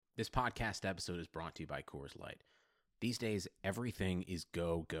This podcast episode is brought to you by Coors Light. These days, everything is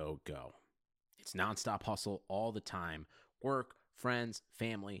go, go, go. It's nonstop hustle all the time. Work, friends,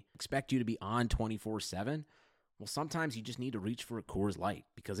 family expect you to be on 24/7. Well, sometimes you just need to reach for a Coors Light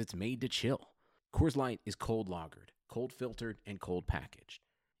because it's made to chill. Coors Light is cold lagered, cold filtered, and cold packaged.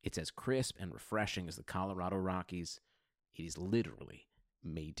 It's as crisp and refreshing as the Colorado Rockies. It is literally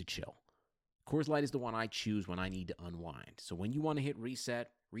made to chill. Coors Light is the one I choose when I need to unwind. So when you want to hit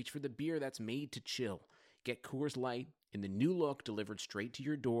reset, reach for the beer that's made to chill. Get Coors Light in the new look delivered straight to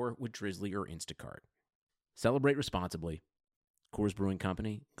your door with Drizzly or Instacart. Celebrate responsibly. Coors Brewing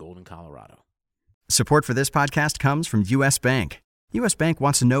Company, Golden, Colorado. Support for this podcast comes from U.S. Bank. U.S. Bank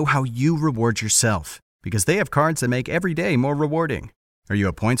wants to know how you reward yourself because they have cards that make every day more rewarding. Are you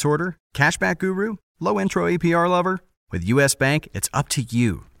a points hoarder, cashback guru, low intro APR lover? With U.S. Bank, it's up to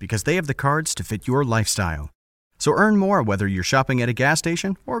you because they have the cards to fit your lifestyle. So earn more whether you're shopping at a gas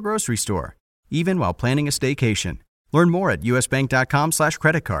station or grocery store, even while planning a staycation. Learn more at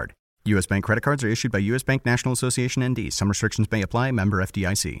usbank.com/creditcard. U.S. Bank credit cards are issued by U.S. Bank National Association N.D. Some restrictions may apply. Member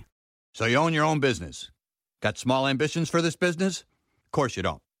FDIC. So you own your own business. Got small ambitions for this business? Of course you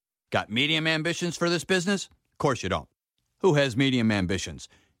don't. Got medium ambitions for this business? Of course you don't. Who has medium ambitions?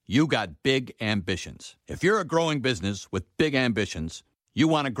 You got big ambitions. If you're a growing business with big ambitions, you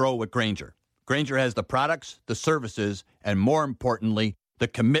want to grow with Grainger. Grainger has the products, the services, and more importantly, the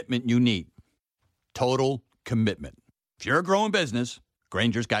commitment you need. Total commitment. If you're a growing business,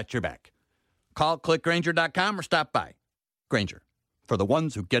 Grainger's got your back. Call clickgrainger.com or stop by. Grainger, for the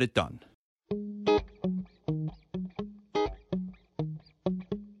ones who get it done.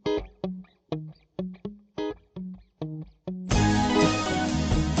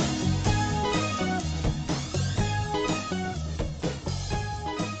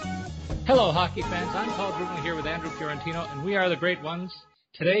 Hello, hockey fans. I'm Paul Brugman here with Andrew Fiorentino, and we are the Great Ones.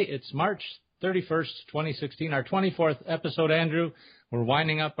 Today, it's March 31st, 2016, our 24th episode, Andrew. We're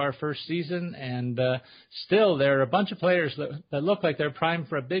winding up our first season, and still there are a bunch of players that look like they're primed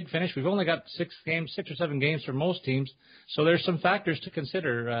for a big finish. We've only got 6 or 7 games for most teams, so there's some factors to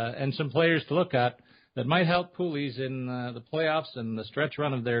consider and some players to look at that might help Poolies in the playoffs and the stretch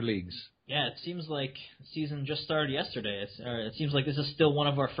run of their leagues. Yeah, it seems like the season just started yesterday. It seems like this is still one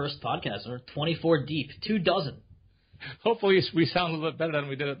of our first podcasts. We're 24 deep, 24. Hopefully we sound a little bit better than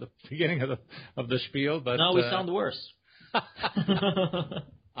we did at the beginning of the spiel. But no, we sound worse.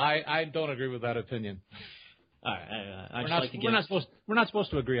 I don't agree with that opinion. All right, we're not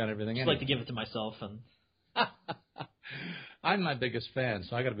supposed to agree on everything. I just like to give it to myself. And I'm my biggest fan,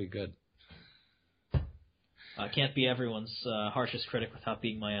 so I got to be good. I can't be everyone's harshest critic without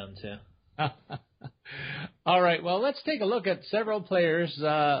being my own, too. All right, well, let's take a look at several players.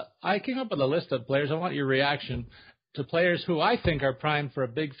 I came up with a list of players. I want your reaction to players who I think are primed for a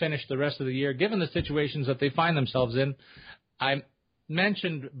big finish the rest of the year, given the situations that they find themselves in. I'll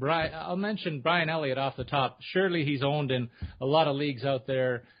mention Brian Elliott off the top. Surely he's owned in a lot of leagues out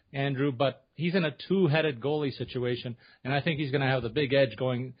there, Andrew, but he's in a two-headed goalie situation, and I think he's going to have the big edge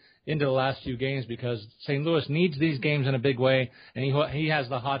going into the last few games because St. Louis needs these games in a big way, and he has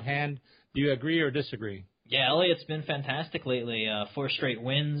the hot hand. Do you agree or disagree? Yeah, Elliott's been fantastic lately. 4 straight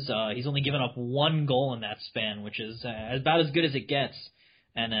wins. He's only given up 1 goal in that span, which is about as good as it gets.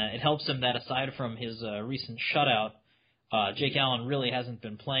 And it helps him that aside from his recent shutout, Jake Allen really hasn't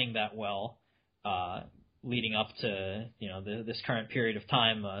been playing that well leading up to this current period of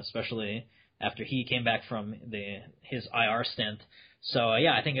time, especially after he came back from his IR stint. So,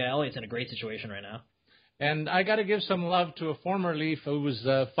 yeah, I think Elliott's in a great situation right now. And I got to give some love to a former Leaf who was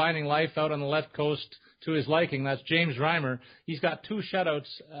finding life out on the left coast to his liking. That's James Reimer. He's got 2 shutouts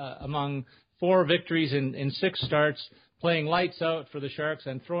among 4 victories in 6 starts, playing lights out for the Sharks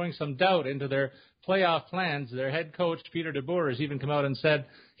and throwing some doubt into their playoff plans. Their head coach, Peter DeBoer, has even come out and said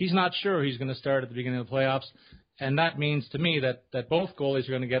he's not sure he's going to start at the beginning of the playoffs. And that means to me that both goalies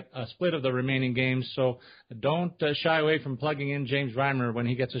are going to get a split of the remaining games. So don't shy away from plugging in James Reimer when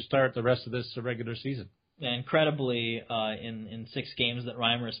he gets a start the rest of this regular season. Incredibly, in 6 games that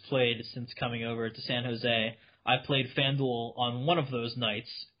Reimer has played since coming over to San Jose, I played FanDuel on one of those nights,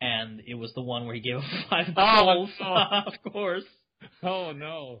 and it was the one where he gave up 5 goals, of course. Oh,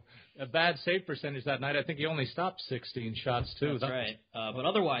 no. A bad save percentage that night. I think he only stopped 16 shots, too. That's right. But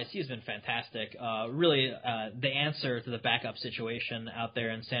otherwise, he's been fantastic. Really, the answer to the backup situation out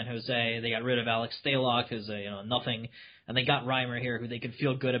there in San Jose. They got rid of Alex Stalock, who's nothing, and they got Reimer here, who they could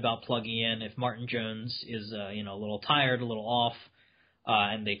feel good about plugging in if Martin Jones is a little tired, a little off,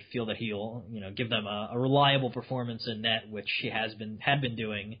 and they feel that he'll give them a reliable performance in net, which he had been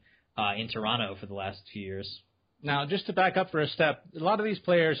doing in Toronto for the last few years. Now, just to back up for a step, a lot of these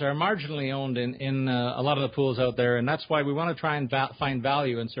players are marginally owned in a lot of the pools out there, and that's why we want to try and find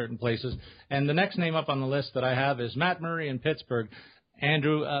value in certain places. And the next name up on the list that I have is Matt Murray in Pittsburgh.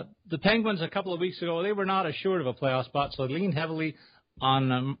 Andrew, the Penguins a couple of weeks ago, they were not assured of a playoff spot, so they leaned heavily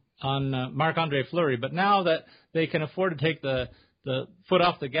on Marc-Andre Fleury. But now that they can afford to take the foot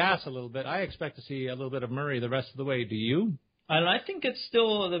off the gas a little bit, I expect to see a little bit of Murray the rest of the way. Do you? And I think it's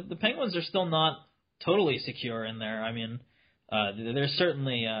still the Penguins are still not totally secure in there. I mean, there's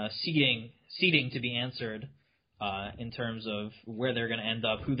certainly seeding to be answered in terms of where they're going to end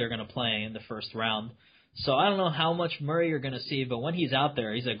up, who they're going to play in the first round. So I don't know how much Murray you're going to see, but when he's out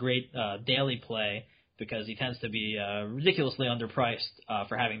there, he's a great daily play because he tends to be ridiculously underpriced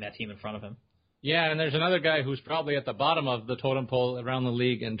for having that team in front of him. Yeah, and there's another guy who's probably at the bottom of the totem pole around the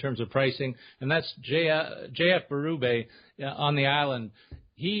league in terms of pricing, and that's J.F. Berube on the Island.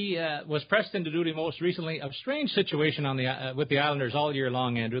 He was pressed into duty most recently. A strange situation with the Islanders all year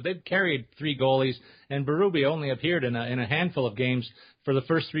long, Andrew. They've carried 3 goalies, and Berube only appeared in a handful of games for the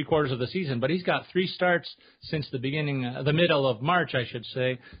first 3 quarters of the season. But he's got 3 starts since the middle of March, I should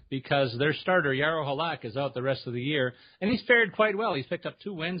say, because their starter, Jaro Halak, is out the rest of the year. And he's fared quite well. He's picked up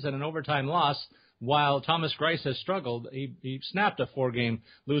 2 wins and an overtime loss, while Thomas Greiss has struggled. He snapped a 4-game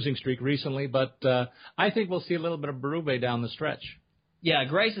losing streak recently, but I think we'll see a little bit of Berube down the stretch. Yeah,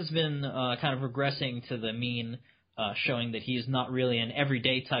 Greiss has been kind of regressing to the mean, showing that he's not really an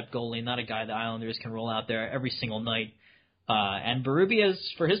everyday type goalie, not a guy the Islanders can roll out there every single night. And Berube has,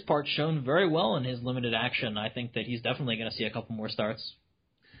 for his part, shown very well in his limited action. I think that he's definitely going to see a couple more starts.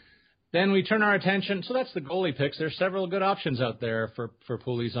 Then we turn our attention, so that's the goalie picks. There's several good options out there for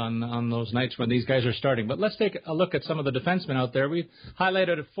poolies on those nights when these guys are starting. But let's take a look at some of the defensemen out there. We've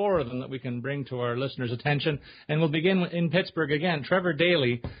highlighted 4 of them that we can bring to our listeners' attention. And we'll begin in Pittsburgh again. Trevor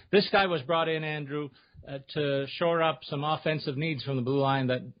Daley. This guy was brought in, Andrew, to shore up some offensive needs from the blue line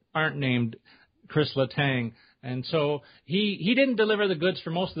that aren't named Chris Letang. And so he didn't deliver the goods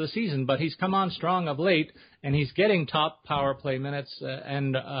for most of the season, but he's come on strong of late, and he's getting top power play minutes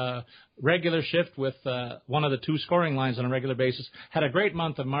and regular shift with one of the 2 scoring lines on a regular basis. Had a great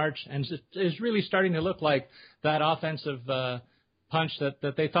month of March and is really starting to look like that offensive punch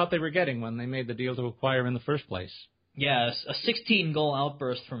that they thought they were getting when they made the deal to acquire him in the first place. Yeah, a 16-goal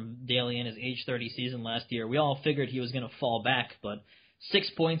outburst from Daley in his age 30 season last year. We all figured he was going to fall back, but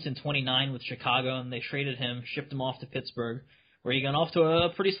 6 points in 29 with Chicago, and they traded him, shipped him off to Pittsburgh, where he got off to a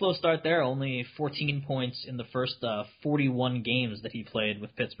pretty slow start there, only 14 points in the first 41 games that he played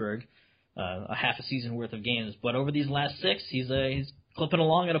with Pittsburgh, a half a season worth of games. But over these last 6, he's clipping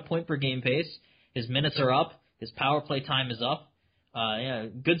along at a point-per-game pace. His minutes are up. His power play time is up. Yeah,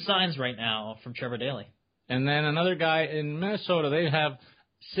 good signs right now from Trevor Daley. And then another guy in Minnesota, they have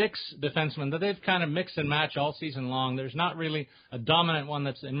 6 defensemen that they've kind of mixed and matched all season long. There's not really a dominant one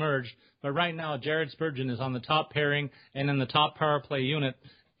that's emerged, but right now Jared Spurgeon is on the top pairing and in the top power play unit,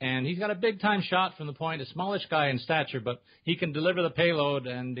 and he's got a big-time shot from the point, a smallish guy in stature, but he can deliver the payload,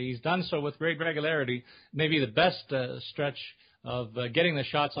 and he's done so with great regularity. Maybe the best stretch of getting the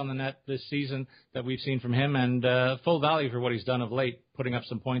shots on the net this season that we've seen from him, and full value for what he's done of late, putting up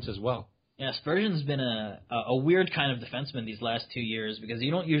some points as well. Yeah, Spurgeon's been a weird kind of defenseman these last 2 years because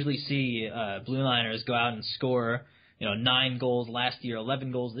you don't usually see blue liners go out and score 9 goals last year,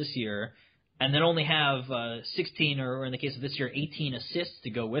 11 goals this year, and then only have 16 or in the case of this year 18 assists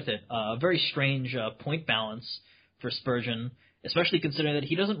to go with it. A very strange point balance for Spurgeon, especially considering that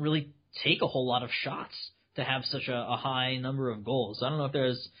he doesn't really take a whole lot of shots to have such a high number of goals. I don't know if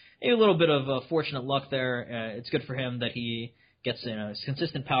there's a little bit of fortunate luck there. It's good for him that he gets his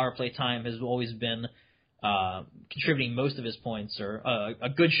consistent power play time has always been contributing most of his points, or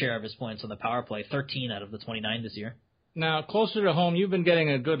a good share of his points on the power play, 13 out of the 29 this year. Now, closer to home, you've been getting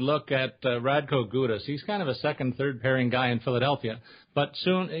a good look at Radko Gudas. He's kind of a second, third pairing guy in Philadelphia, but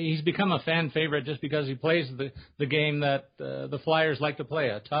soon he's become a fan favorite just because he plays the game that the Flyers like to play,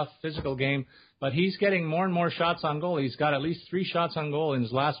 a tough, physical game. But he's getting more and more shots on goal. He's got at least 3 shots on goal in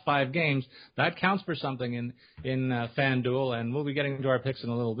his last 5 games. That counts for something in FanDuel, and we'll be getting to our picks in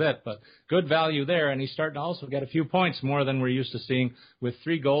a little bit. But good value there, and he's starting to also get a few points more than we're used to seeing with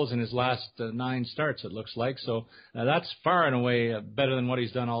 3 goals in his last 9 starts, it looks like. So that's far and away better than what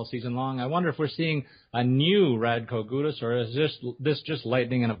he's done all season long. I wonder if we're seeing a new Radko Gudas, or is this just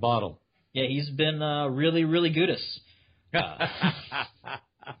lightning in a bottle? Yeah, he's been really, really Gudas.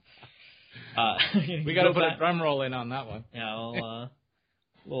 We got to put a drum roll in on that one. Yeah,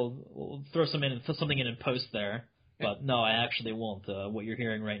 we'll throw something in post there. But no, I actually won't. What you're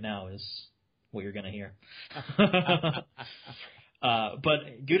hearing right now is what you're going to hear.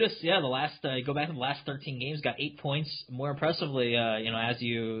 But Gudas, the last go back to the last 13 games, got 8 points. More impressively, as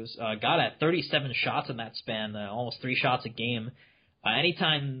you got at 37 shots in that span, almost 3 shots a game.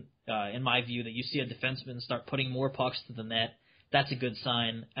 Anytime, in my view, that you see a defenseman start putting more pucks to the net, that's a good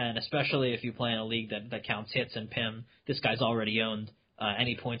sign. And especially if you play in a league that counts hits and PIM, this guy's already owned.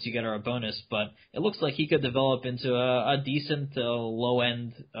 Any points you get are a bonus, but it looks like he could develop into a decent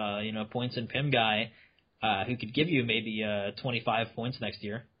low-end, points and PIM guy. Who could give you maybe 25 points next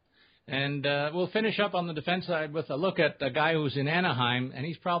year. And we'll finish up on the defense side with a look at a guy who's in Anaheim, and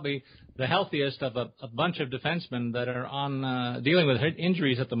he's probably the healthiest of a bunch of defensemen that are on dealing with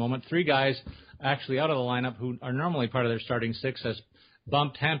injuries at the moment. 3 guys actually out of the lineup who are normally part of their starting 6 has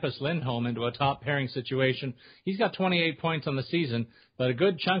bumped Hampus Lindholm into a top pairing situation. He's got 28 points on the season, but a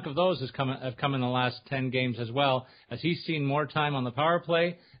good chunk of those have come in the last 10 games as well, as he's seen more time on the power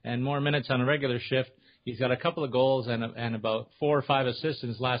play and more minutes on a regular shift. He's got a couple of goals and about 4 or 5 assists in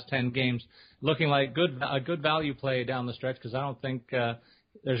his last 10 games, looking like a good value play down the stretch, because I don't think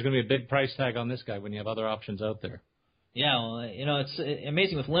there's going to be a big price tag on this guy when you have other options out there. Yeah, well, it's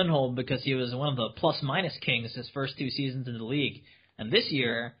amazing with Lindholm because he was one of the plus-minus kings his first 2 seasons in the league. And this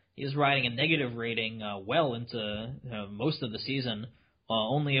year, he's riding a negative rating well into most of the season.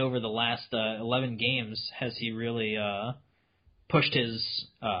 Only over the last 11 games has he really pushed his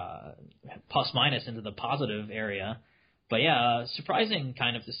plus-minus into the positive area. But yeah, surprising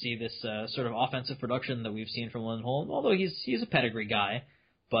kind of to see this sort of offensive production that we've seen from Lindholm, although he's a pedigree guy.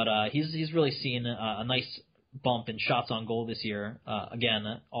 But he's really seen a nice bump in shots on goal this year. Again,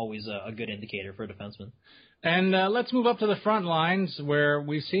 always a good indicator for a defenseman. And let's move up to the front lines, where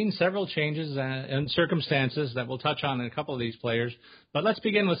we've seen several changes and circumstances that we'll touch on in a couple of these players. But let's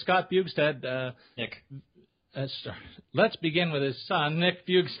begin with Scott Bjugstad. Nick. Let's begin with his son, Nick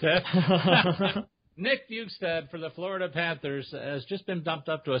Bjugstad. Nick Bjugstad for the Florida Panthers has just been dumped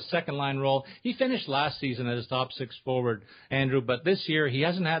up to a second-line role. He finished last season as top 6 forward, Andrew, but this year he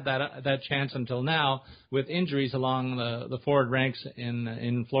hasn't had that chance until now with injuries along the forward ranks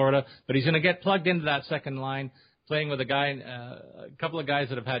in Florida. But he's going to get plugged into that second line, playing with a couple of guys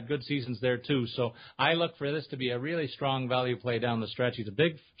that have had good seasons there too. So I look for this to be a really strong value play down the stretch. He's a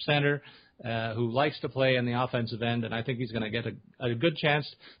big center who likes to play in the offensive end, and I think he's going to get a good chance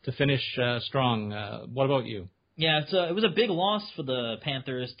to finish strong. What about you? Yeah, it was a big loss for the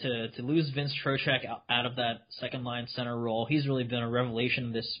Panthers to lose Vince Trocheck out of that second-line center role. He's really been a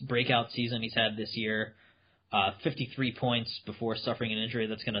revelation this breakout season he's had this year. 53 points before suffering an injury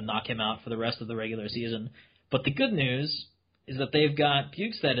that's going to knock him out for the rest of the regular season. But the good news is that they've got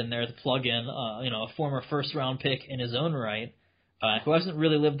Bjugstad in there to plug in, a former first-round pick in his own right, who hasn't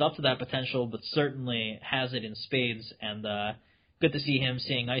really lived up to that potential, but certainly has it in spades. And good to see him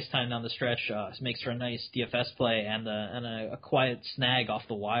seeing ice time down the stretch. Makes for a nice DFS play and a quiet snag off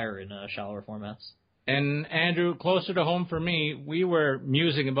the wire in shallower formats. And Andrew, closer to home for me, we were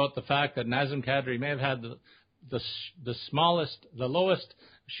musing about the fact that Nazem Kadri may have had the lowest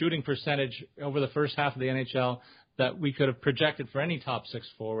shooting percentage over the first half of the NHL that we could have projected for any top 6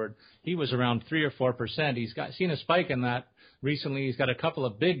 forward. He was around 3 or 4%. He's seen a spike in that recently. He's got a couple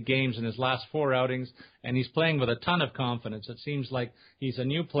of big games in his last 4 outings, and he's playing with a ton of confidence. It seems like he's a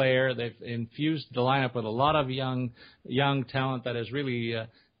new player. They've infused the lineup with a lot of young talent that has really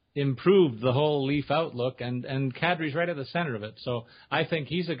improved the whole Leaf outlook, and Kadri's right at the center of it. So I think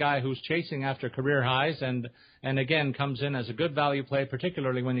he's a guy who's chasing after career highs and again comes in as a good value play,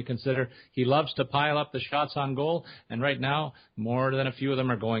 particularly when you consider he loves to pile up the shots on goal, and right now more than a few of them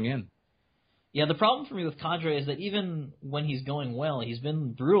are going in. Yeah, the problem for me with Kadri is that even when he's going well, he's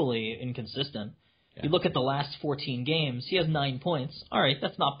been brutally inconsistent. Yeah. You look at the last 14 games, he has 9 points. All right,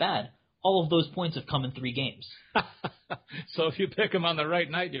 that's not bad. All of those points have come in 3 games. So if you pick him on the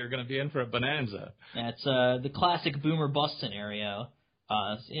right night, you're going to be in for a bonanza. Yeah, it's the classic boomer bust scenario.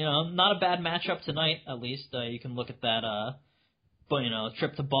 Not a bad matchup tonight, at least. You can look at that,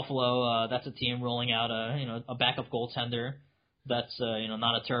 trip to Buffalo. That's a team rolling out a backup goaltender. That's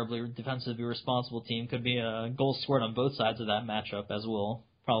not a terribly defensively responsible team. Could be a goal scored on both sides of that matchup, as we'll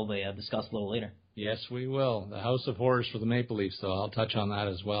probably discuss a little later. Yes, we will. The House of Horrors for the Maple Leafs, so I'll touch on that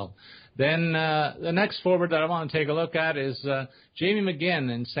as well. Then the next forward that I want to take a look at is Jamie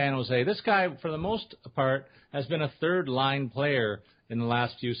McGinn in San Jose. This guy, for the most part, has been a third-line player in the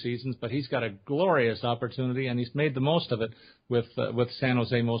last few seasons, but he's got a glorious opportunity, and he's made the most of it with San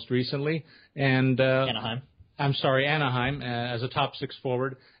Jose most recently. And Anaheim. Anaheim as a top 6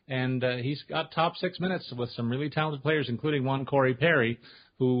 forward, and he's got top 6 minutes with some really talented players, including one Corey Perry,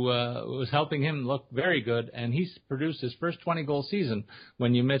 who was helping him look very good, and he's produced his first 20-goal season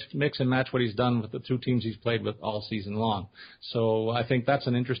when you mix and match what he's done with the two teams he's played with all season long. So I think that's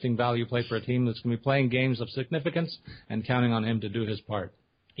an interesting value play for a team that's going to be playing games of significance and counting on him to do his part.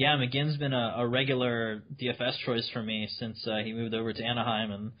 Yeah, McGinn's been a regular DFS choice for me since he moved over to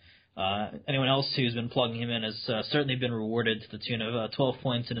Anaheim, and anyone else who's been plugging him in has certainly been rewarded to the tune of 12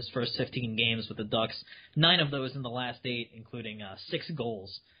 points in his first 15 games with the Ducks, 9 of those in the last 8, including 6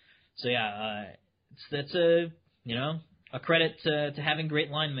 goals. So yeah, it's a credit to having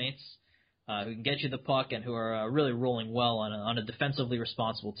great line mates who can get you the puck and who are really rolling well on a defensively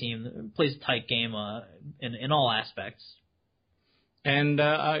responsible team that plays a tight game in all aspects. And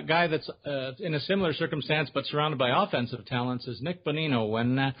a guy that's in a similar circumstance but surrounded by offensive talents is Nick Bonino.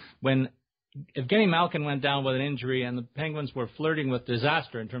 When Evgeny Malkin went down with an injury and the Penguins were flirting with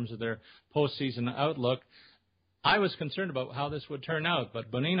disaster in terms of their postseason outlook, I was concerned about how this would turn out.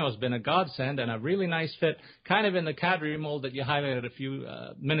 But Bonino's been a godsend and a really nice fit, kind of in the Kadri mold that you highlighted a few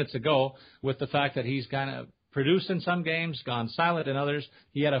minutes ago, with the fact that he's kind of produced in some games, gone silent in others.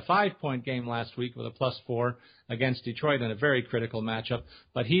 He had a 5-point game last week with a +4 against Detroit in a very critical matchup.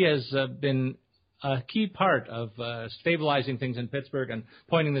 But he has been a key part of stabilizing things in Pittsburgh and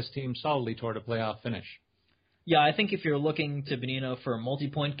pointing this team solidly toward a playoff finish. Yeah, I think if you're looking to Bonino for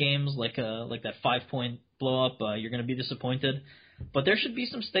multi-point games like that 5-point blow-up, you're going to be disappointed. But there should be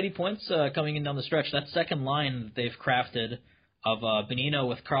some steady points coming in down the stretch. That second line that they've crafted of Bonino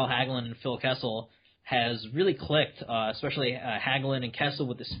with Carl Hagelin and Phil Kessel has really clicked, especially Hagelin and Kessel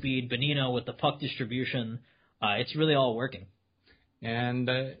with the speed, Bonino with the puck distribution. It's really all working. And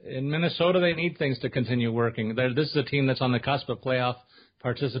in Minnesota, they need things to continue working. This is a team that's on the cusp of playoff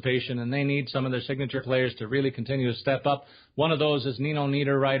participation, and they need some of their signature players to really continue to step up. One of those is Nino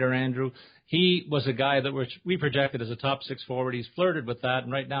Niederreiter, Andrew. He was a guy that we projected as a top 6 forward. He's flirted with that,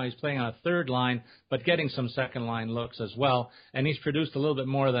 and right now he's playing on a third line, but getting some second line looks as well. And he's produced a little bit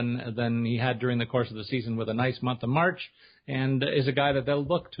more than he had during the course of the season with a nice month of March, and is a guy that they'll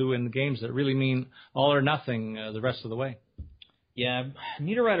look to in games that really mean all or nothing the rest of the way. Yeah,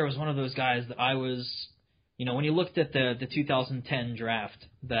 Niederreiter was one of those guys that I was, when you looked at the 2010 draft,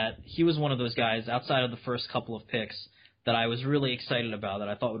 that he was one of those guys outside of the first couple of picks that I was really excited about, that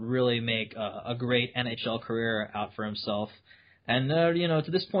I thought would really make a great NHL career out for himself. And,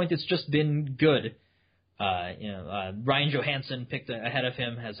 to this point, it's just been good. Ryan Johansson picked ahead of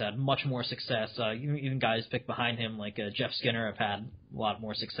him has had much more success. Even guys picked behind him, like Jeff Skinner, have had a lot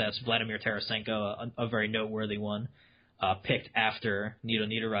more success. Vladimir Tarasenko, a very noteworthy one, picked after Nino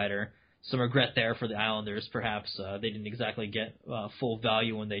Niederreiter. Some regret there for the Islanders, perhaps. They didn't exactly get full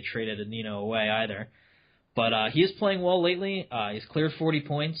value when they traded Nino away either. But he is playing well lately. He's cleared 40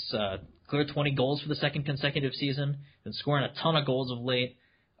 points, cleared 20 goals for the second consecutive season, been scoring a ton of goals of late.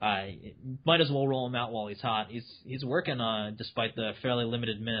 Might as well roll him out while he's hot. He's working despite the fairly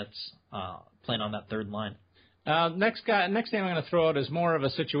limited minutes playing on that third line. Next name I'm going to throw out is more of a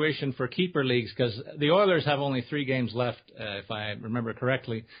situation for keeper leagues, because the Oilers have only 3 games left, if I remember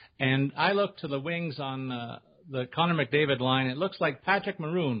correctly. And I look to the wings on the Connor McDavid line. It looks like Patrick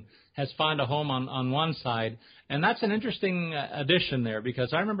Maroon has found a home on one side. And that's an interesting addition there,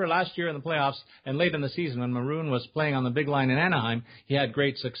 because I remember last year in the playoffs and late in the season when Maroon was playing on the big line in Anaheim, he had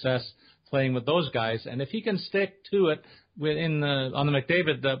great success playing with those guys. And if he can stick to it on the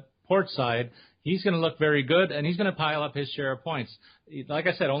McDavid, the port side, he's going to look very good, and he's going to pile up his share of points. Like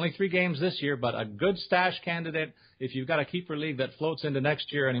I said, only 3 games this year, but a good stash candidate if you've got a keeper league that floats into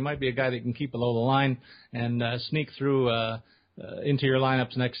next year, and he might be a guy that you can keep below the line and sneak through into your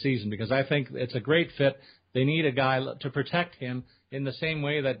lineups next season, because I think it's a great fit. They need a guy to protect him in the same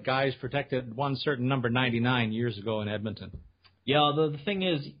way that guys protected one certain number 99 years ago in Edmonton. Yeah, the thing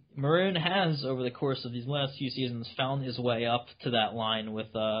is, Maroon has, over the course of these last few seasons, found his way up to that line with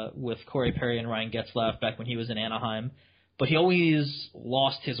Corey Perry and Ryan Getzlaf back when he was in Anaheim. But he always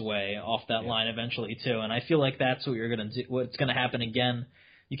lost his way off that line eventually, too. And I feel like that's what you're going to do. What's going to happen again.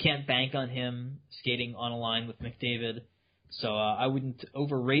 You can't bank on him skating on a line with McDavid. So I wouldn't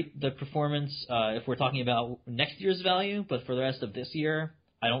overrate the performance if we're talking about next year's value. But for the rest of this year,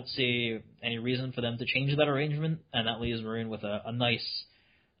 I don't see any reason for them to change that arrangement. And that leaves Maroon with a nice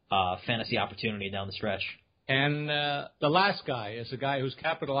fantasy opportunity down the stretch. And the last guy is a guy who's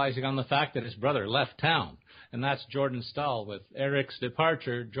capitalizing on the fact that his brother left town, and that's Jordan Staal. With Eric's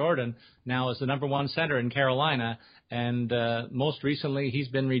departure, Jordan now is the number 1 center in Carolina, and most recently he's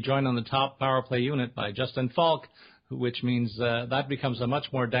been rejoined on the top power play unit by Justin Falk, which means that becomes a much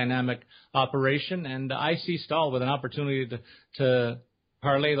more dynamic operation, and I see Staal with an opportunity to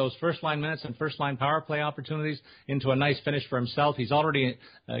parlay those first-line minutes and first-line power play opportunities into a nice finish for himself. He's already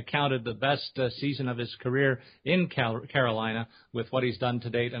counted the best season of his career in Carolina with what he's done to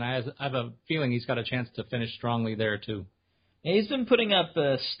date, and I have a feeling he's got a chance to finish strongly there, too. He's been putting up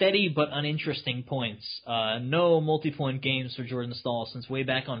steady but uninteresting points. No multi-point games for Jordan Staal since way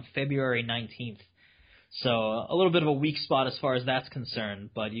back on February 19th. So a little bit of a weak spot as far as that's concerned,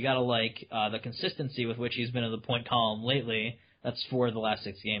 but you got to like the consistency with which he's been in the point column lately. That's 4 of the last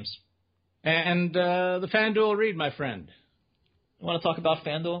 6 games. And the FanDuel read, my friend. You want to talk about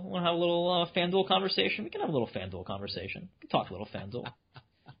FanDuel? Want to have a little FanDuel conversation? We can have a little FanDuel conversation. We can talk a little FanDuel.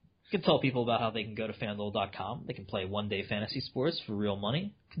 You can tell people about how they can go to FanDuel.com. They can play one-day fantasy sports for real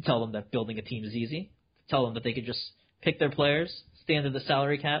money. You can tell them that building a team is easy. You can tell them that they could just pick their players, stay under the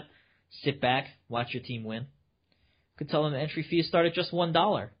salary cap, sit back, watch your team win. You can tell them the entry fees start at just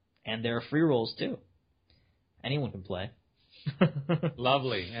 $1, and there are free rolls too. Anyone can play.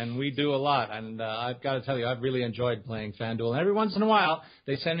 Lovely, and we do a lot, and I've got to tell you, I've really enjoyed playing FanDuel. And every once in a while,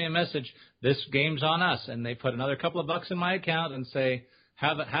 they send me a message, this game's on us, and they put another couple of bucks in my account and say,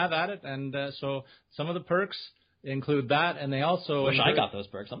 have at it, and so some of the perks include that, and they also... Wish I got those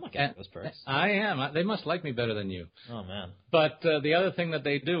perks. I'm not getting those perks. I am. They must like me better than you. Oh, man. But the other thing that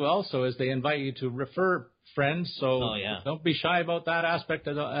they do also is they invite you to refer friends, so don't be shy about that aspect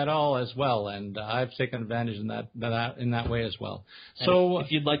at all as well, and I've taken advantage in that way as well. And so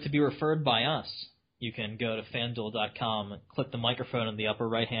if you'd like to be referred by us, you can go to FanDuel.com, click the microphone in the upper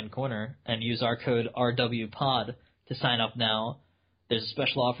right-hand corner, and use our code RWPOD to sign up now. There's a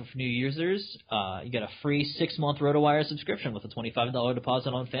special offer for new users. You get a free 6-month RotoWire subscription with a $25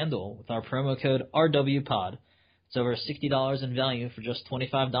 deposit on FanDuel with our promo code RWPOD. It's over $60 in value for just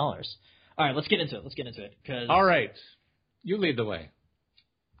 $25. All right, let's get into it. All right. You lead the way.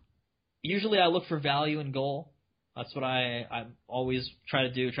 Usually I look for value in goal. That's what I always try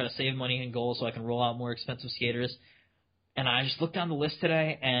to do, try to save money in goal so I can roll out more expensive skaters. And I just looked down the list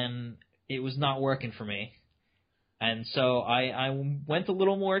today, and it was not working for me. And so I went a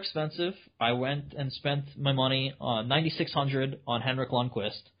little more expensive. I went and spent my money on $9,600 on Henrik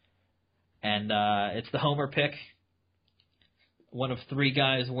Lundqvist. And it's the homer pick. One of 3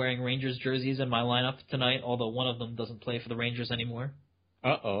 guys wearing Rangers jerseys in my lineup tonight, although one of them doesn't play for the Rangers anymore.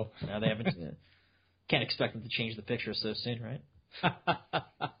 Uh-oh. No, they haven't. Can't expect them to change the picture so soon, right?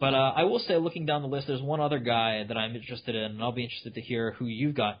 But I will say, looking down the list, there's one other guy that I'm interested in, and I'll be interested to hear who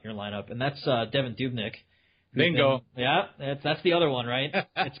you've got in your lineup, and that's Devan Dubnyk. Bingo. That's the other one, right?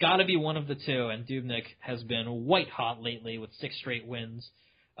 It's got to be one of the two, and Dubnyk has been white hot lately with 6 straight wins.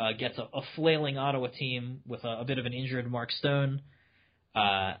 Gets a flailing Ottawa team with a bit of an injured Mark Stone,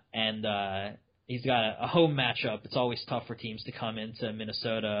 and he's got a home matchup. It's always tough for teams to come into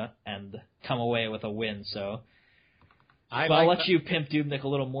Minnesota and come away with a win, so I'll let you pimp Dubnyk a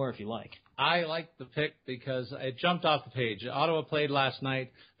little more if you like. I like the pick because it jumped off the page. Ottawa played last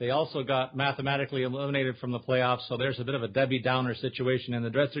night. They also got mathematically eliminated from the playoffs, so there's a bit of a Debbie Downer situation in the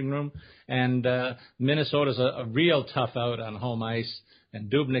dressing room. And Minnesota's a real tough out on home ice. And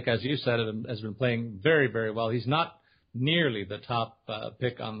Dubnyk, as you said, has been playing very, very well. He's not nearly the top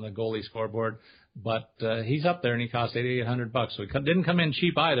pick on the goalie scoreboard, but he's up there, and he cost $8,800, so he didn't come in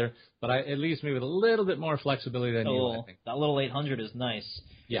cheap either. But it leaves me with a little bit more flexibility than you, I think. That little 800 is nice.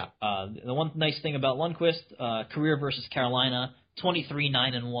 Yeah. The one nice thing about Lundqvist, career versus Carolina,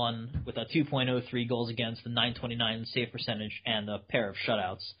 23-9-1 with a 2.03 goals against, a 929 save percentage, and a pair of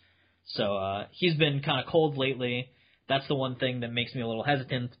shutouts. So he's been kind of cold lately. That's the one thing that makes me a little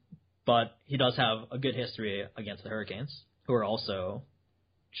hesitant, but he does have a good history against the Hurricanes, who are also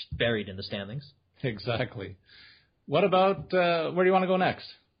just buried in the standings. Exactly. What about where do you want to go next?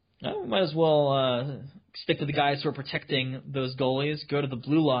 Might as well stick to the guys who are protecting those goalies. Go to the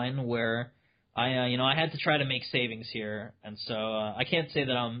blue line, where I had to try to make savings here, and so I can't say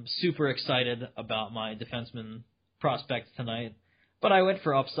that I'm super excited about my defenseman prospects tonight, but I went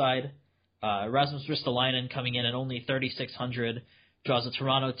for upside. Rasmus Ristolainen coming in at only $3,600 draws a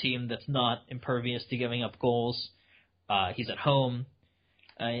Toronto team that's not impervious to giving up goals. He's at home.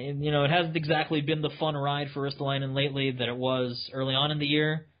 It hasn't exactly been the fun ride for Ristolainen lately that it was early on in the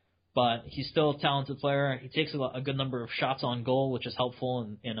year, but he's still a talented player. He takes a good number of shots on goal, which is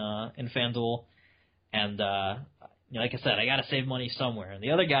helpful in FanDuel. And like I said, I got to save money somewhere. And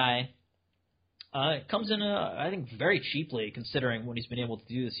the other guy comes in, I think, very cheaply considering what he's been able to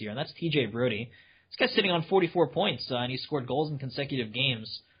do this year, and that's T.J. Brodie. This guy's sitting on 44 points, and he scored goals in consecutive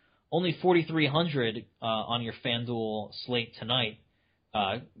games. Only 4,300 on your FanDuel slate tonight.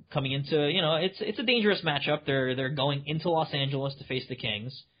 Coming into, it's a dangerous matchup. They're going into Los Angeles to face the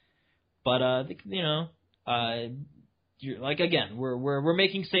Kings. But, again, we're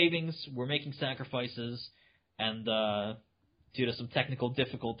making savings, we're making sacrifices, and due to some technical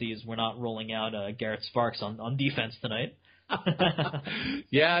difficulties, we're not rolling out Garrett Sparks on defense tonight.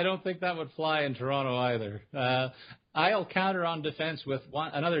 Yeah, I don't think that would fly in Toronto either. I'll counter on defense with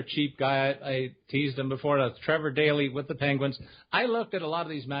another cheap guy. I teased him before. That's Trevor Daley with the Penguins. I looked at a lot of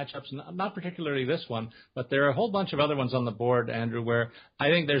these matchups, not particularly this one, but there are a whole bunch of other ones on the board, Andrew, where I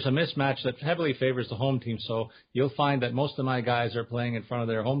think there's a mismatch that heavily favors the home team. So you'll find that most of my guys are playing in front of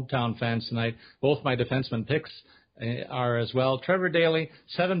their hometown fans tonight. Both my defenseman picks are as well. Trevor Daley,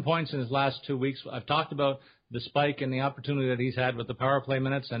 7 points in his last 2 weeks. I've talked about the spike and the opportunity that he's had with the power play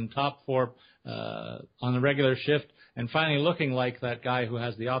minutes and top 4 on the regular shift, and finally looking like that guy who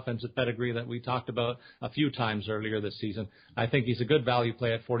has the offensive pedigree that we talked about a few times earlier this season. I think he's a good value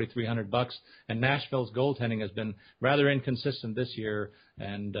play at $4,300, and Nashville's goaltending has been rather inconsistent this year,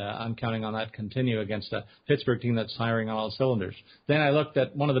 and I'm counting on that to continue against a Pittsburgh team that's firing on all cylinders. Then I looked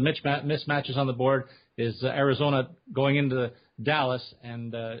at one of the mismatches on the board is Arizona going into Dallas,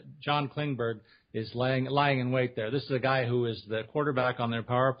 and John Klingberg is lying in wait there. This is a guy who is the quarterback on their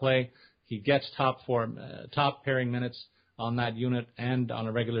power play. He gets top pairing minutes on that unit and on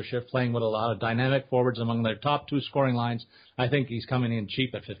a regular shift, playing with a lot of dynamic forwards among their top 2 scoring lines. I think he's coming in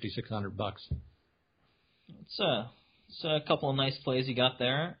cheap at $5,600. It's a couple of nice plays you got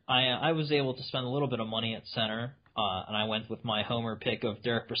there. I was able to spend a little bit of money at center, and I went with my homer pick of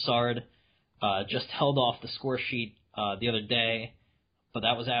Derek Brassard. Just held off the score sheet the other day, but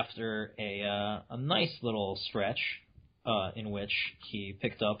that was after a nice little stretch in which he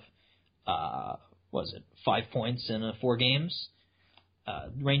picked up, 5 points in 4 games.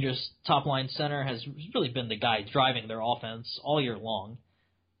 Rangers' top-line center has really been the guy driving their offense all year long,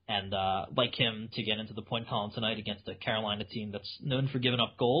 and like him to get into the point column tonight against a Carolina team that's known for giving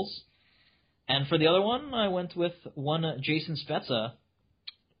up goals. And for the other one, I went with Jason Spezza.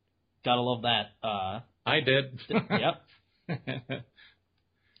 Gotta love that. I did. Yep.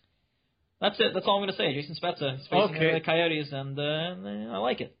 That's it. That's all I'm going to say. Jason Spezza is facing the Coyotes, and I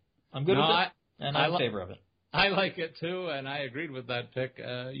like it. I'm good with it, and I'm in favor of it. I like it, too, and I agreed with that pick.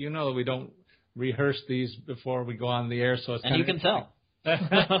 You know that we don't rehearse these before we go on the air, so it's and you can tell.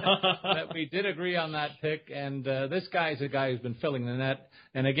 That we did agree on that pick, and this guy is a guy who's been filling the net.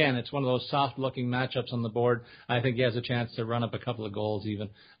 And again, it's one of those soft-looking matchups on the board. I think he has a chance to run up a couple of goals even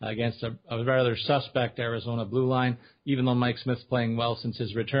against a rather suspect Arizona blue line. Even though Mike Smith's playing well since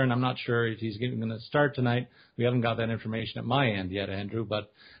his return, I'm not sure if he's going to start tonight. We haven't got that information at my end yet, Andrew.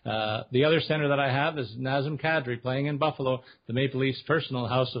 But the other center that I have is Nazem Kadri playing in Buffalo, the Maple Leafs' personal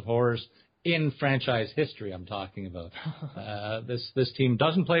house of horrors. In franchise history, I'm talking about. This team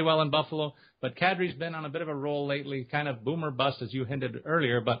doesn't play well in Buffalo, but Kadri's been on a bit of a roll lately, kind of boomer bust, as you hinted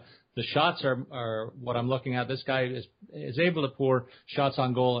earlier, but the shots are what I'm looking at. This guy is able to pour shots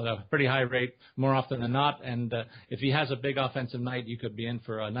on goal at a pretty high rate more often than not, and if he has a big offensive night, you could be in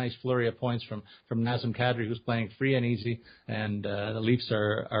for a nice flurry of points from Nazem Kadri, who's playing free and easy, and the Leafs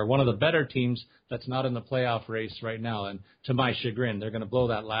are one of the better teams that's not in the playoff race right now, and to my chagrin, they're going to blow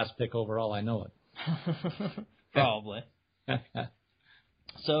that last pick overall. I know it. Probably.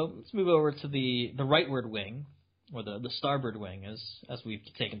 So let's move over to the rightward wing, or the starboard wing, as we've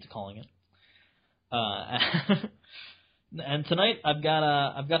taken to calling it. And tonight I've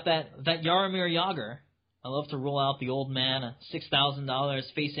got that Jaromir Jagr. I love to roll out the old man, $6,000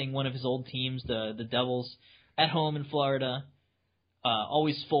 facing one of his old teams, the Devils, at home in Florida.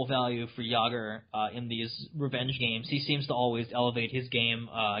 Always full value for Jagr in these revenge games. He seems to always elevate his game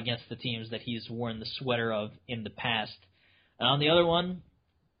against the teams that he's worn the sweater of in the past. And on the other one,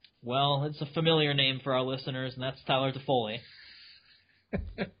 well, it's a familiar name for our listeners, and that's Tyler Toffoli.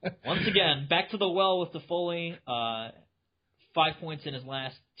 Once again, back to the well with Toffoli. 5 points in his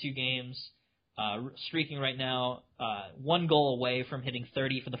last 2 games. Streaking right now, 1 goal away from hitting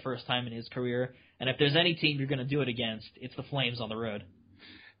 30 for the first time in his career. And if there's any team you're going to do it against, it's the Flames on the road.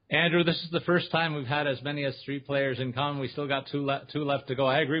 Andrew, this is the first time we've had as many as 3 players in common. We still got two left to go.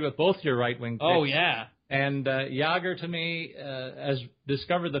 I agree with both your right-wing picks. Oh, yeah. And Jagr, to me, has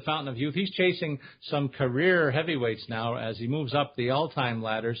discovered the fountain of youth. He's chasing some career heavyweights now as he moves up the all-time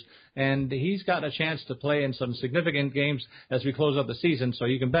ladders. And he's got a chance to play in some significant games as we close out the season. So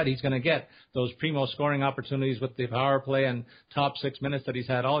you can bet he's going to get those primo scoring opportunities with the power play and top 6 minutes that he's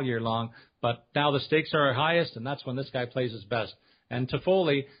had all year long. But now the stakes are highest, and that's when this guy plays his best. And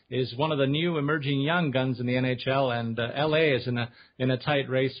Toffoli is one of the new emerging young guns in the NHL, and LA is in a tight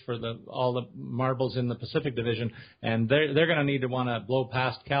race for all the marbles in the Pacific Division, and they're going to want to blow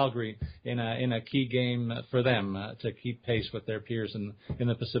past Calgary in a key game for them to keep pace with their peers in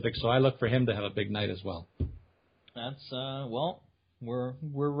the Pacific. So I look for him to have a big night as well. That's well, we're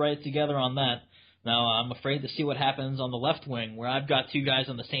right together on that. Now I'm afraid to see what happens on the left wing, where I've got two guys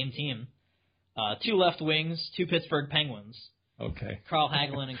on the same team, two left wings, two Pittsburgh Penguins. Okay. Carl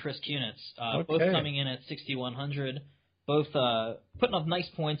Hagelin and Chris Kunitz, Okay. both coming in at 6,100. Both putting up nice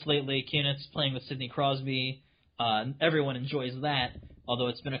points lately. Kunitz playing with Sidney Crosby. Everyone enjoys that. Although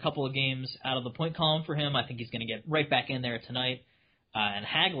it's been a couple of games out of the point column for him, I think he's going to get right back in there tonight. And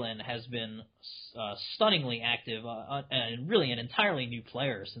Hagelin has been stunningly active, and really an entirely new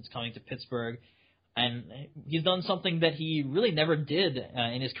player since coming to Pittsburgh. And he's done something that he really never did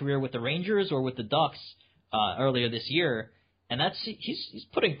in his career with the Rangers or with the Ducks earlier this year. And that's he's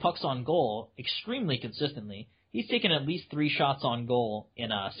putting pucks on goal extremely consistently. He's taken at least 3 shots on goal in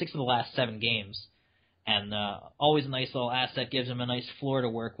 6 of the last 7 games. And always a nice little asset, gives him a nice floor to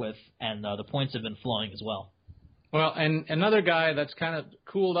work with, and the points have been flowing as well. Well, and another guy that's kind of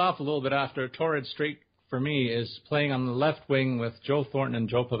cooled off a little bit after a torrid streak for me is playing on the left wing with Joe Thornton and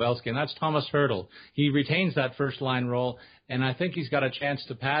Joe Pavelski, and that's Thomas Hertl. He retains that first-line role, and I think he's got a chance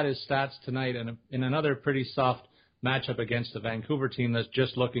to pad his stats tonight in another pretty soft matchup against the Vancouver team that's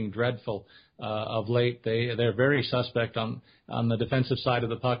just looking dreadful of late. They're very suspect on the defensive side of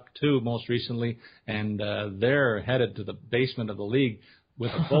the puck, too, most recently, and they're headed to the basement of the league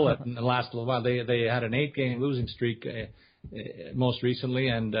with a bullet in the last little while. They had an 8-game losing streak most recently,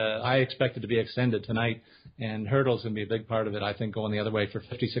 and I expect it to be extended tonight, and Hertl's going to be a big part of it, I think, going the other way for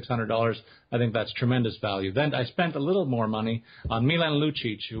 $5,600. I think that's tremendous value. Then I spent a little more money on Milan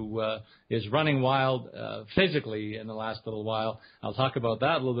Lucic, who is running wild physically in the last little while. I'll talk about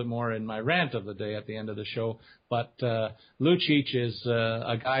that a little bit more in my rant of the day at the end of the show. But Lucic is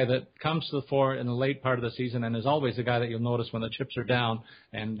a guy that comes to the fore in the late part of the season and is always a guy that you'll notice when the chips are down.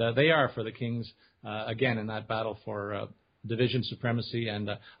 And they are for the Kings, again, in that battle for division supremacy and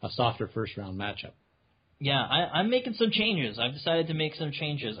a softer first-round matchup. Yeah, I'm making some changes. I've decided to make some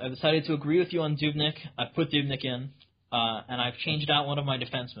changes. I've decided to agree with you on Dubnyk. I put Dubnyk in, and I've changed out one of my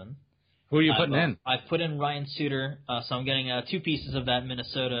defensemen. Who are you putting in? I've put in Ryan Suter, so I'm getting 2 pieces of that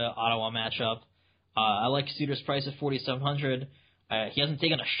Minnesota-Ottawa matchup. I like Suter's price at $4,700. He hasn't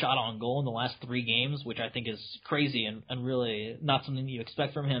taken a shot on goal in the last 3 games, which I think is crazy and really not something you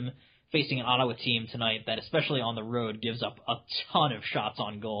expect from him facing an Ottawa team tonight that, especially on the road, gives up a ton of shots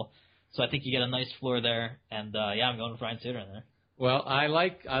on goal. So I think you get a nice floor there, and I'm going with Ryan Suter in there. Well, I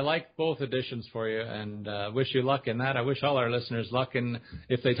like both additions for you, and wish you luck in that. I wish all our listeners luck, and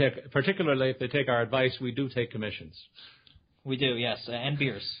particularly if they take our advice, we do take commissions. We do, yes, and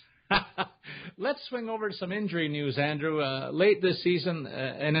beers. Let's swing over to some injury news, Andrew. Late this season,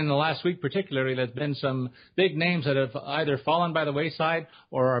 and in the last week particularly, there's been some big names that have either fallen by the wayside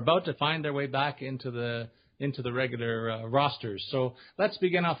or are about to find their way back into the regular rosters. So let's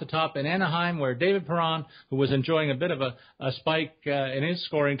begin off the top in Anaheim, where David Perron, who was enjoying a bit of a spike in his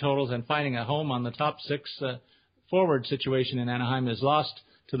scoring totals and finding a home on the top 6 forward situation in Anaheim, is lost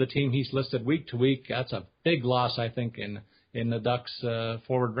to the team he's listed week to week. That's a big loss, I think, in the Ducks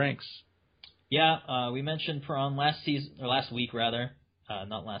forward ranks. Yeah, we mentioned Perron last week,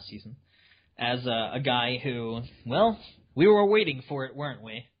 not last season, as a guy who, well, we were waiting for it, weren't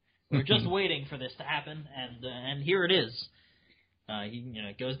we? We were just waiting for this to happen, and here it is.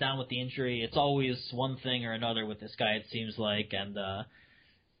 He goes down with the injury. It's always one thing or another with this guy, it seems like, and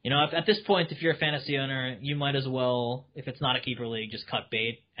at this point, if you're a fantasy owner, you might as well, if it's not a keeper league, just cut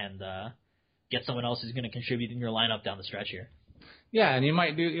bait and get someone else who's going to contribute in your lineup down the stretch here. Yeah, and you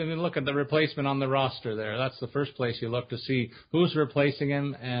might look at the replacement on the roster there. That's the first place you look to see who's replacing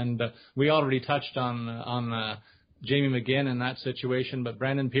him. And we already touched on Jamie McGinn in that situation, but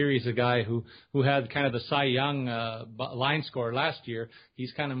Brandon Peary's a guy who had kind of the Cy Young line score last year.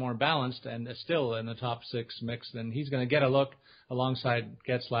 He's kind of more balanced and still in the top 6 mix, and he's going to get a look alongside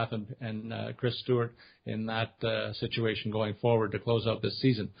Getzlaf and Chris Stewart in that situation going forward to close out this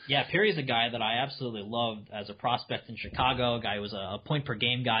season. Yeah, Peary's a guy that I absolutely loved as a prospect in Chicago, a guy who was a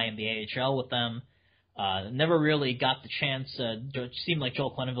point-per-game guy in the AHL with them. Never really got the chance. It seemed like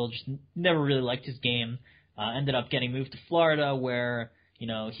Joel Quenneville just never really liked his game. Ended up getting moved to Florida, where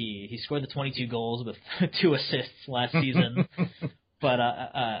he scored the 22 goals with 2 assists last season. But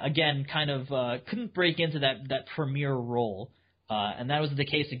again, kind of couldn't break into that premier role. And that was the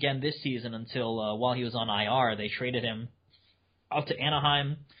case again this season until while he was on IR, they traded him out to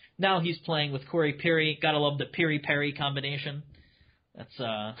Anaheim. Now he's playing with Corey Perry. Gotta love the Perry-Perry combination. That's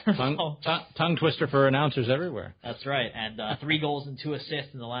tongue twister for announcers everywhere. That's right. And 3 goals and 2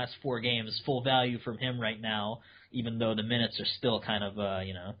 assists in the last 4 games. Full value from him right now, even though the minutes are still kind of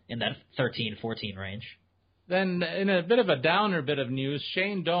in that 13-14 range. Then, in a bit of a downer bit of news,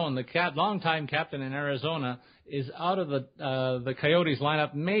 Shane Doan, the longtime captain in Arizona, is out of the Coyotes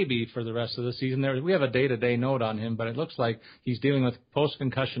lineup maybe for the rest of the season. We have a day-to-day note on him, but it looks like he's dealing with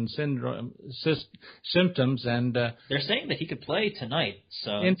post-concussion syndrome symptoms. And they're saying that he could play tonight,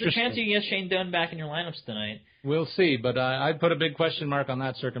 so there's a chance you can get Shane Doan back in your lineups tonight. We'll see, but I'd put a big question mark on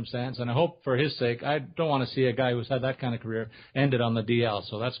that circumstance, and I hope for his sake. I don't want to see a guy who's had that kind of career ended on the DL,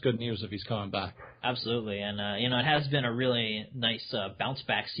 so that's good news if he's coming back. Absolutely, and it has been a really nice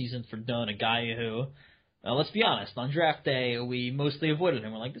bounce-back season for Doan, a guy who, let's be honest, on draft day we mostly avoided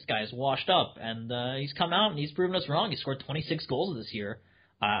him. We're like, this guy is washed up, and he's come out and he's proven us wrong. He scored 26 goals this year.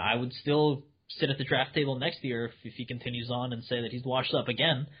 I would still sit at the draft table next year if he continues on and say that he's washed up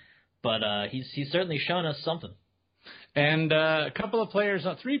again. But he's certainly shown us something. And a couple of players,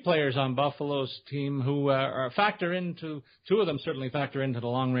 3 players on Buffalo's team who factor into, 2 of them certainly factor into the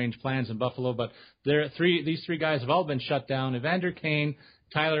long-range plans in Buffalo, but these 3 guys have all been shut down. Evander Kane,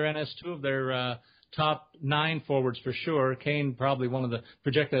 Tyler Ennis, 2 of their top 9 forwards for sure. Kane probably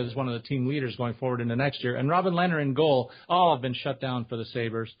projected as one of the team leaders going forward into next year. And Robin Lehner in goal, all have been shut down for the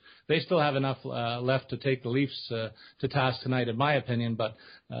Sabres. They still have enough left to take the Leafs to task tonight, in my opinion. But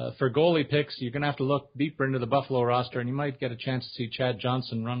for goalie picks, you're going to have to look deeper into the Buffalo roster, and you might get a chance to see Chad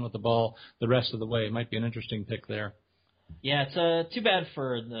Johnson run with the ball the rest of the way. It might be an interesting pick there. Yeah, it's too bad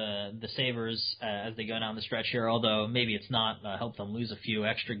for the Sabres as they go down the stretch here, although maybe it's not helped them lose a few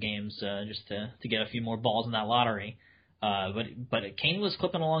extra games just to get a few more balls in that lottery. But Kane was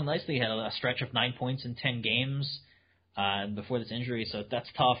clipping along nicely. He had a stretch of 9 points in 10 games before this injury, so that's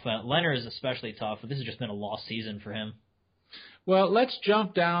tough. Leonard is especially tough, but this has just been a lost season for him. Well, let's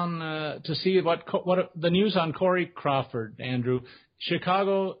jump down to see what the news on Corey Crawford, Andrew.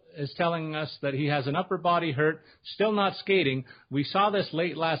 Chicago is telling us that he has an upper body hurt, still not skating. We saw this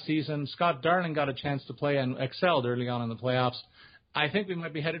late last season. Scott Darling got a chance to play and excelled early on in the playoffs. I think we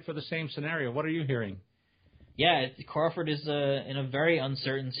might be headed for the same scenario. What are you hearing? Yeah, Crawford is in a very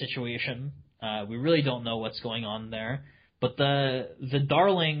uncertain situation. We really don't know what's going on there. But the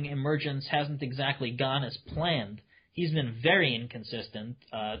Darling emergence hasn't exactly gone as planned. He's been very inconsistent,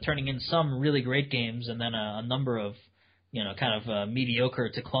 turning in some really great games and then a number of kind of mediocre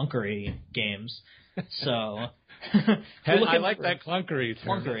to clunkery games. So I like that clunkery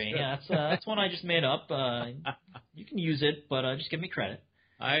term. Clunkery, yeah, that's one I just made up. You can use it, but just give me credit.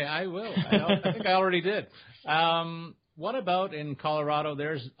 I will. I think I already did. What about in Colorado?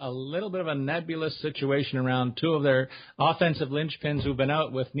 There's a little bit of a nebulous situation around 2 of their offensive linchpins who've been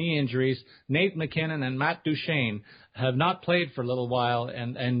out with knee injuries. Nate McKinnon and Matt Duchene have not played for a little while,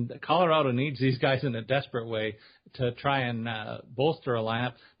 and Colorado needs these guys in a desperate way to try and bolster a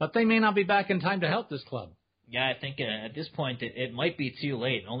lineup, but they may not be back in time to help this club. Yeah, I think at this point it might be too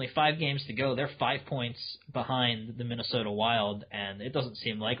late. Only 5 games to go. They're 5 points behind the Minnesota Wild, and it doesn't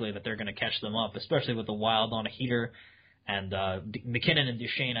seem likely that they're going to catch them up, especially with the Wild on a heater. And McKinnon and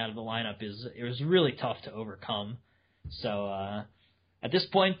Duchene out of the lineup it was really tough to overcome. So at this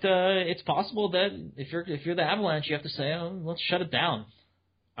point, it's possible that if you're the Avalanche, you have to say, let's shut it down.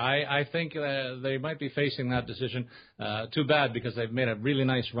 I think they might be facing that decision. Too bad, because they've made a really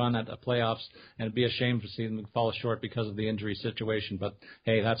nice run at the playoffs, and it'd be a shame to see them fall short because of the injury situation. But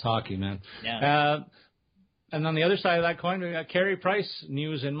hey, that's hockey, man. Yeah. And on the other side of that coin, we got Carey Price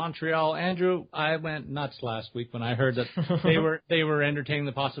news in Montreal. Andrew, I went nuts last week when I heard that they were entertaining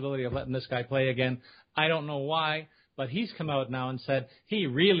the possibility of letting this guy play again. I don't know why, but he's come out now and said he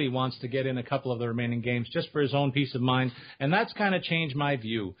really wants to get in a couple of the remaining games just for his own peace of mind, and that's kind of changed my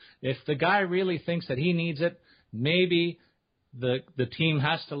view. If the guy really thinks that he needs it, maybe the team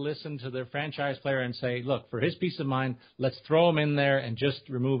has to listen to their franchise player and say, look, for his peace of mind, let's throw him in there and just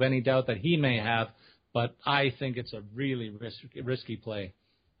remove any doubt that he may have. But I think it's a really risky play.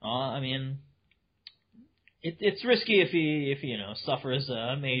 I mean, it's risky if he suffers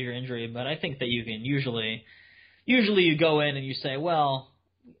a major injury, but I think that you can usually you go in and you say, well,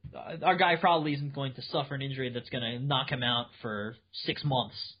 our guy probably isn't going to suffer an injury that's going to knock him out for 6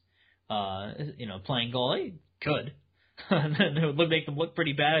 months. Playing goal, he could. And it would make them look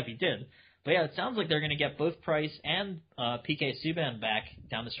pretty bad if he did. But yeah, it sounds like they're going to get both Price and PK Subban back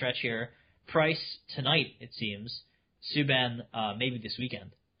down the stretch here. Price tonight, it seems. Subban maybe this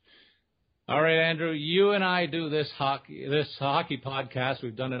weekend. All right, Andrew, you and I do this hockey podcast.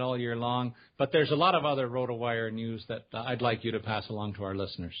 We've done it all year long, but there's a lot of other RotoWire news that I'd like you to pass along to our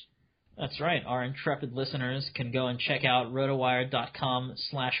listeners. That's right. Our intrepid listeners can go and check out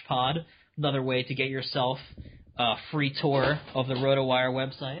rotowire.com/pod, another way to get yourself a free tour of the RotoWire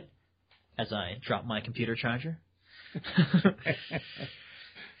website, as I drop my computer charger.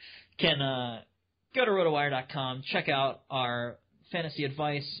 Can go to rotowire.com, check out our fantasy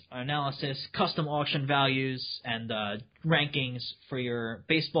advice, analysis, custom auction values, and rankings for your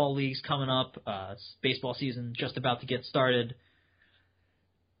baseball leagues coming up. Baseball season just about to get started.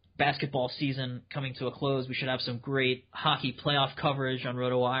 Basketball season coming to a close. We should have some great hockey playoff coverage on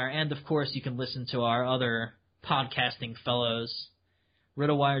RotoWire. And, of course, you can listen to our other podcasting fellows,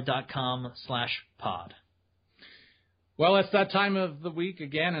 rotowire.com/pod. Well, it's that time of the week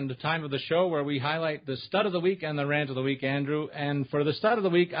again, and the time of the show where we highlight the stud of the week and the rant of the week, Andrew. And for the stud of the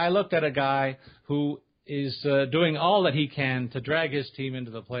week, I looked at a guy who is doing all that he can to drag his team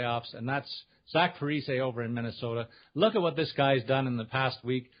into the playoffs, and that's Zach Parise over in Minnesota. Look at what this guy's done in the past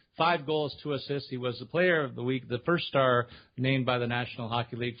week. 5 goals, 2 assists. He was the player of the week, the first star named by the National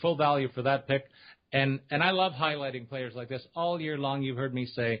Hockey League. Full value for that pick. And I love highlighting players like this. All year long you've heard me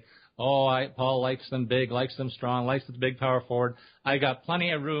say, Paul likes them big, likes them strong, likes the big power forward. I got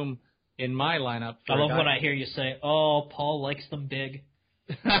plenty of room in my lineup. I love when I hear you say, Paul likes them big.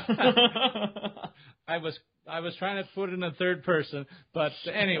 I was trying to put it in a third person, but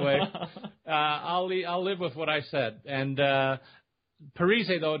anyway, I'll live with what I said. And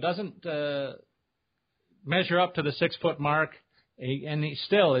Parise, though, doesn't measure up to the 6-foot mark, and he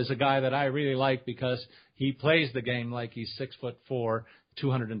still is a guy that I really like because he plays the game like he's 6'4",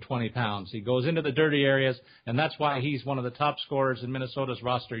 220 pounds. He goes into the dirty areas, and that's why he's one of the top scorers in Minnesota's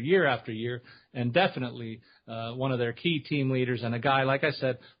roster year after year, and definitely one of their key team leaders, and a guy, like I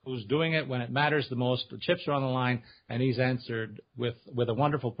said, who's doing it when it matters the most. The chips are on the line, and he's answered with a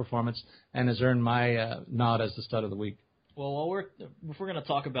wonderful performance and has earned my nod as the stud of the week. Well, if we're going to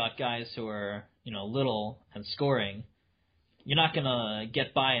talk about guys who are, little and scoring, you're not going to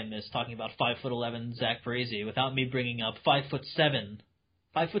get by in this talking about 5'11" Zach Parise without me bringing up 5'7"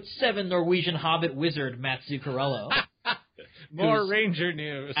 Norwegian Hobbit wizard Matt Zuccarello. More Ranger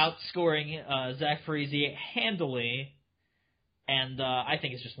news. Outscoring Zach Parise handily, and I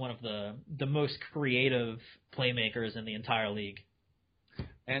think it's just one of the most creative playmakers in the entire league.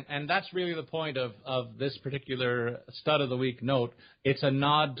 And that's really the point of this particular stud of the week note. It's a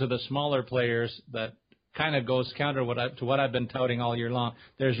nod to the smaller players that kind of goes counter to what I've been touting all year long.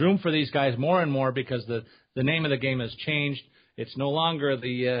 There's room for these guys more and more because the name of the game has changed. It's no longer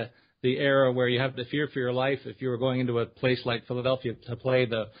the era where you have to fear for your life if you were going into a place like Philadelphia to play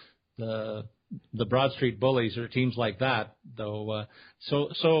the Broad Street Bullies or teams like that, though.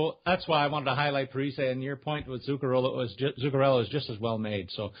 So that's why I wanted to highlight Parise, and your point with Zuccarello is just as well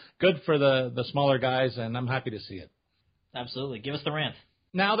made. So good for the smaller guys, and I'm happy to see it. Absolutely. Give us the rant.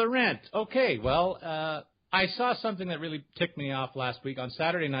 Now the rant. Okay, well, I saw something that really ticked me off last week. On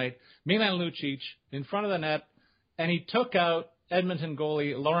Saturday night, Milan Lucic in front of the net, and he took out Edmonton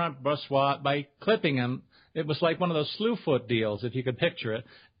goalie Laurent Brossoit by clipping him. It was like one of those slew foot deals, if you could picture it.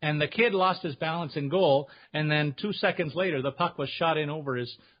 And the kid lost his balance in goal, and then 2 seconds later, the puck was shot in over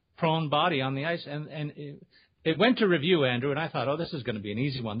his prone body on the ice, and it went to review, Andrew, and I thought, this is going to be an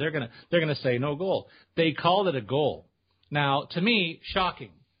easy one. They're going to say no goal. They called it a goal. Now, to me,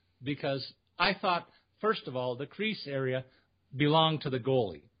 shocking, because I thought, first of all, the crease area belonged to the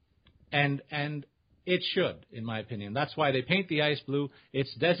goalie, and it should, in my opinion. That's why they paint the ice blue.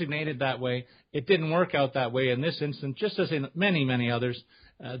 It's designated that way. It didn't work out that way in this instance, just as in many, many others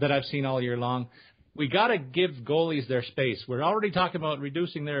that I've seen all year long. We got to give goalies their space. We're already talking about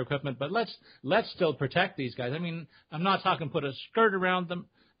reducing their equipment, but let's still protect these guys. I mean, I'm not talking put a skirt around them,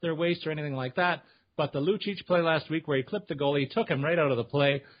 their waist or anything like that, but the Lucic play last week where he clipped the goalie, took him right out of the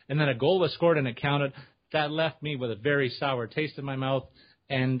play, and then a goal was scored and it counted, that left me with a very sour taste in my mouth.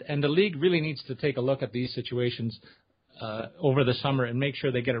 And the league really needs to take a look at these situations over the summer and make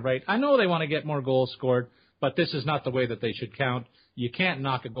sure they get it right. I know they want to get more goals scored, but this is not the way that they should count. You can't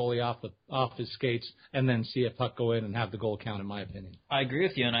knock a goalie off his skates and then see a puck go in and have the goal count, in my opinion. I agree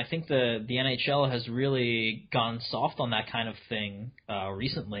with you, and I think the NHL has really gone soft on that kind of thing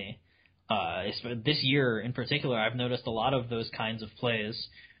recently. This year in particular, I've noticed a lot of those kinds of plays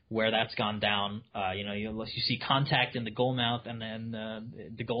where that's gone down. You see contact in the goal mouth, and then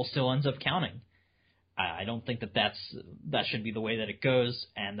the goal still ends up counting. I don't think that should be the way that it goes,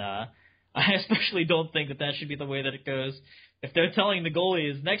 and I especially don't think that should be the way that it goes if they're telling the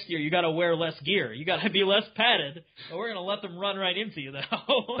goalies next year you got to wear less gear, you got to be less padded, or we're going to let them run right into you,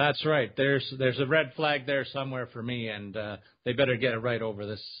 though. That's right. There's a red flag there somewhere for me, and they better get it right over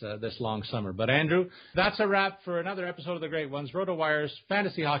this long summer. But, Andrew, that's a wrap for another episode of The Great Ones, RotoWire's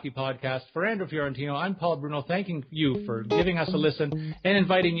Fantasy Hockey Podcast. For Andrew Fiorentino, I'm Paul Bruno, thanking you for giving us a listen and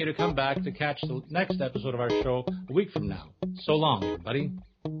inviting you to come back to catch the next episode of our show a week from now. So long, everybody.